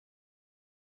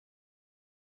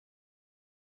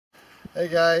Hey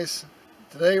guys,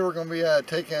 today we're going to be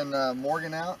taking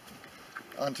Morgan out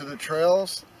onto the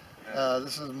trails.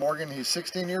 This is Morgan. He's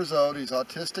 16 years old. He's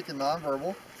autistic and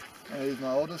nonverbal, and he's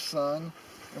my oldest son.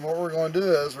 And what we're going to do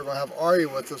is we're going to have Ari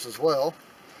with us as well.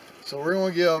 So we're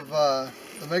going to give, to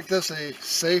make this a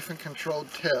safe and controlled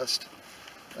test,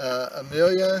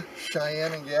 Amelia,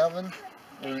 Cheyenne, and Gavin,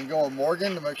 we're going to go with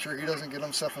Morgan to make sure he doesn't get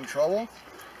himself in trouble.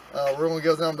 We're going to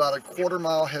give them about a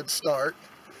quarter-mile head start.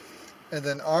 And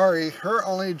then Ari, her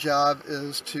only job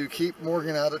is to keep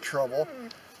Morgan out of trouble.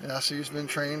 She's been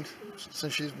trained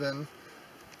since she's been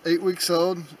 8 weeks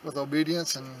old with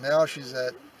obedience, and now she's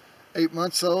at 8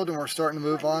 months old, and we're starting to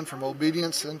move on from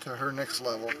obedience into her next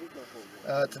level.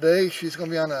 Today she's going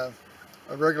to be on a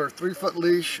regular 3-foot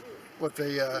leash with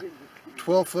a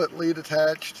 12-foot lead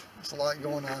attached. There's a lot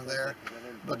going on there.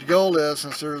 But the goal is,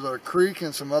 since there's a creek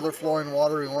and some other flowing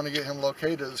water, we want to get him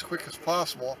located as quick as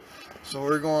possible. So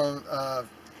we're going to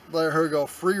let her go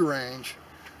free range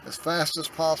as fast as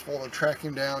possible to track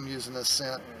him down using this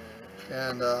scent.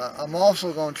 And I'm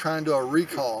also going to try and do a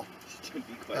recall.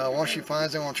 Once she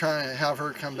finds him, I'm trying to have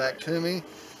her come back to me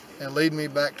and lead me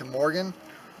back to Morgan.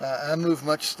 I move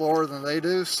much slower than they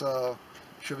do, so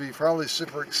she'll be probably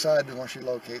super excited when she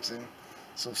locates him.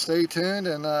 So stay tuned,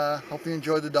 and hope you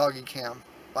enjoyed the doggy cam.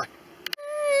 Bye.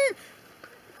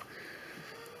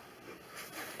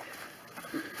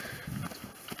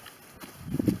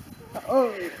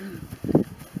 Oh.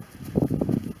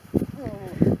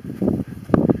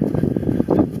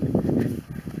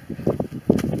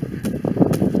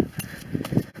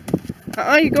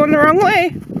 You're going the wrong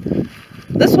way.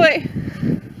 This way.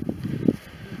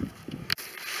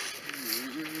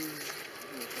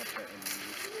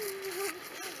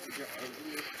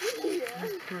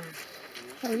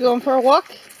 Are we going for a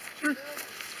walk?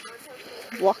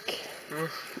 Walk.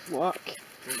 Walk.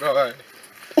 Bye.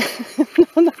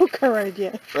 No car ride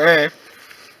yet. Hey.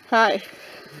 Hi.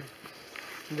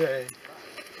 Hey.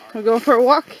 We're going for a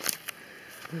walk.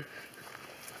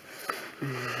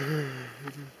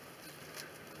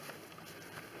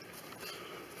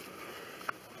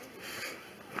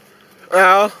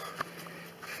 Ow.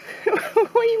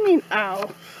 What do you mean, ow?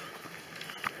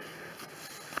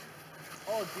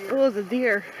 Oh dear. It was a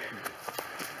deer.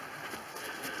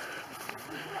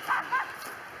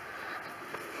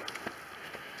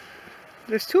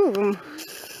 There's 2 of them.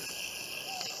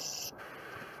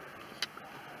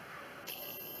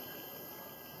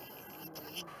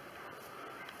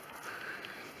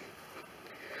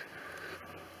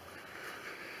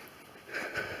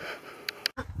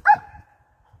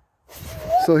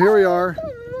 So here we are.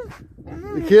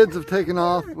 The kids have taken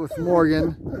off with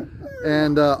Morgan,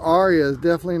 and Aria is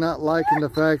definitely not liking the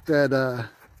fact that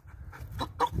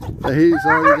he's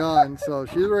already gone. So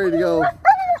she's ready to go.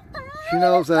 She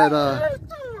knows that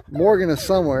Morgan is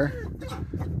somewhere.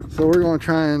 So we're going to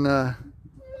try and...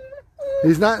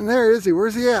 he's not in there, is he?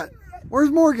 Where's he at? Where's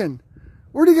Morgan?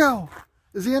 Where'd he go?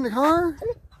 Is he in the car?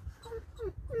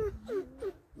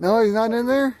 No, he's not in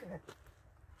there?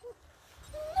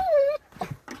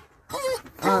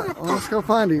 Alright, well, let's go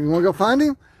find him. You want to go find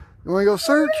him? You want to go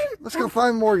search? Let's go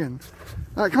find Morgan.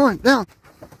 Alright, come on, down.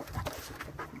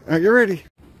 Alright, get ready.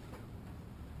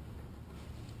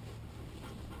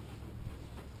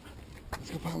 Let's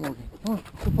go find Morgan. Come on,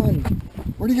 let's go find him.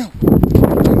 Where'd he go?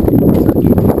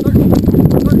 Search, search, search.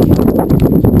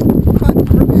 Find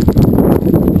him, right there.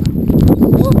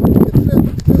 Oh, get set, get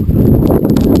set.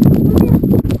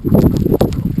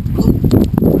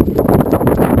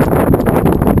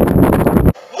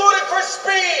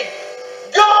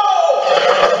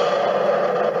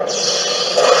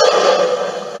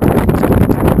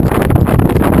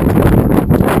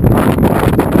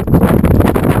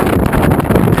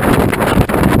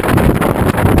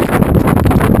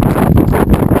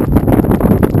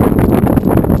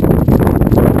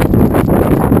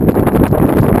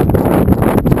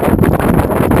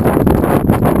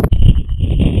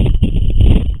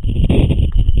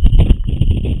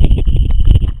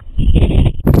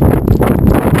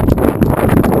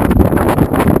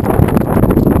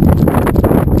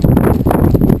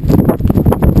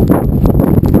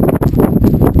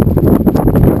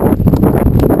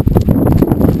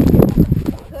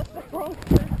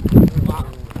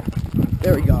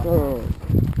 There we go. Oh.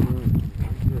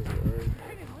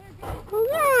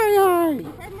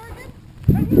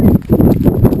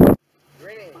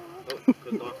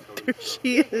 There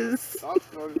she is.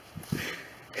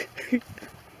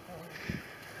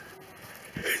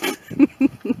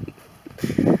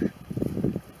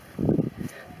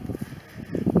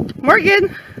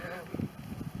 Morgan!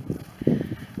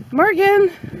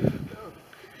 Morgan!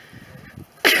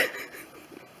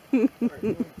 Did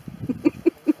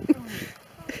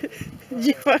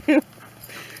you find him?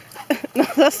 No,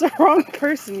 that's the wrong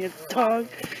person, you dog.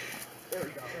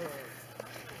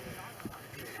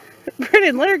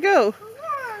 Brennan, let her go.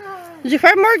 Did you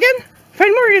find Morgan?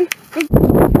 Find Morgan.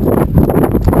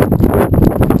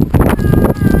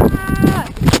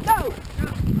 Go.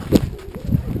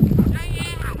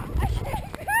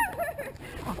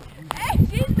 Hey,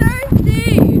 she's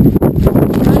thirsty.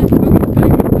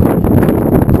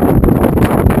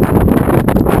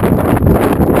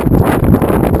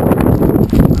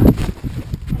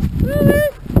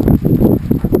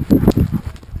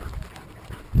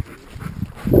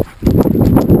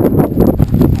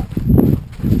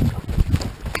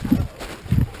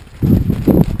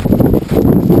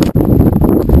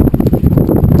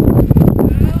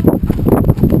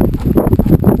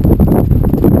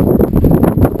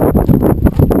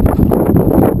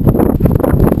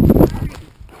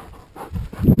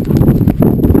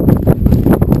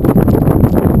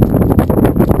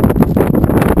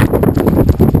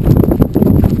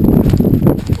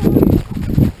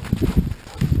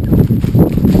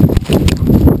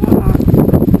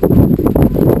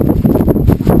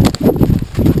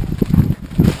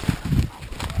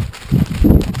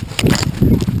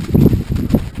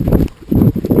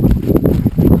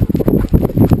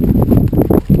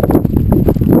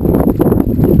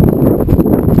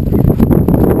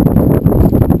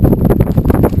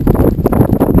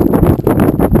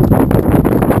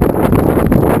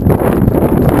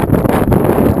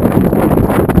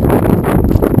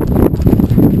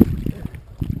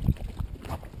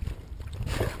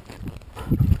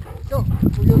 Go.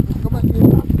 Come back here.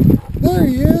 There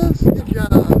he is. Good job.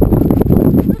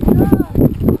 Good job.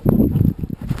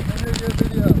 And here's your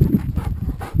video.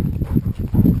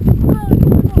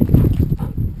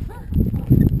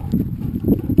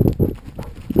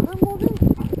 Hi, Morgan. Hi, Morgan.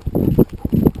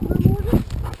 Hi, Morgan.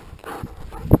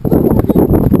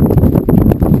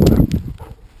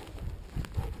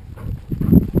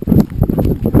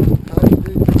 How you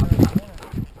doing?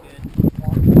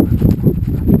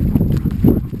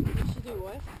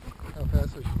 How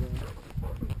fast is she going?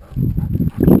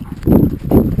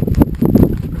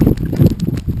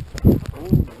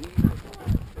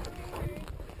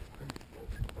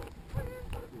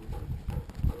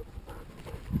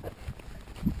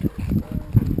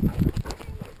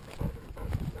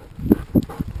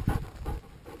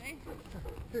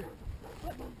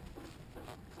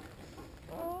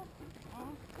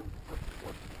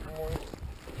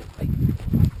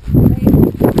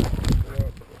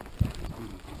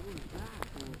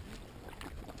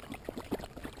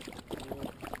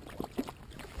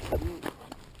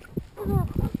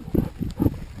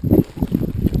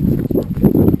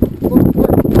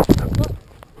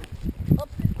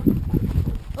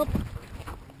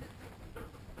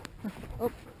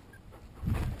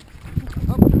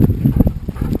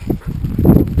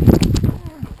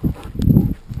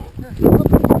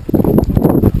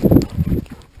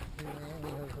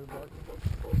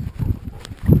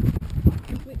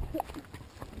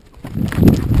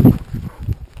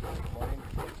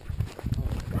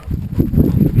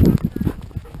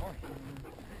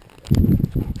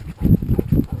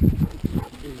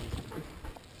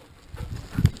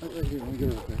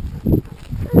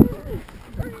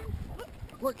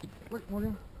 Look,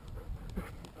 Morgan.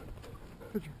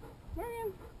 Picture.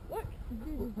 Morgan, look.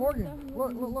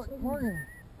 Morgan, look, Morgan.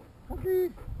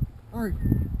 Monkey. All right.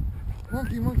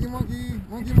 Monkey.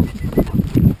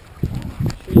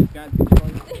 She's got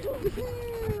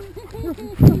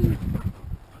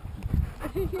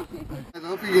I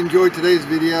hope you enjoyed today's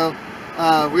video.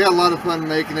 We had a lot of fun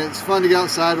making it. It's fun to get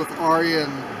outside with Ari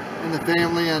and the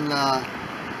family and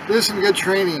do some good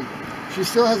training. She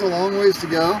still has a long ways to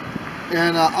go,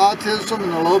 and autism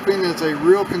and eloping is a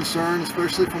real concern,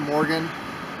 especially for Morgan.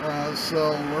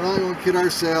 So we're not going to kid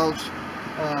ourselves.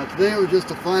 Today was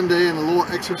just a fun day and a little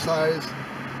exercise.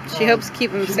 She hopes to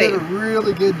keep him She safe. did a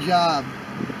really good job.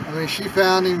 I mean, she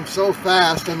found him so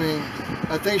fast. I mean,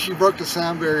 I think she broke the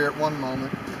sound barrier at one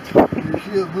moment.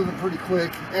 She was moving pretty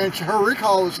quick, and her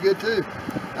recall was good too.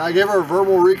 I gave her a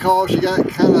verbal recall. She got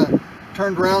kind of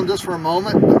turned around just for a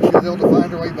moment, but she was able to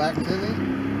find her way back to me.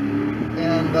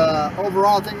 And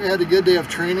overall, I think we had a good day of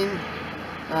training.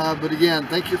 But again,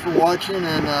 thank you for watching,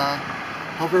 and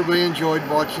hope everybody enjoyed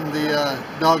watching the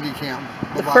doggy cam.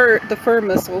 The fur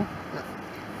missile.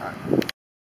 All right.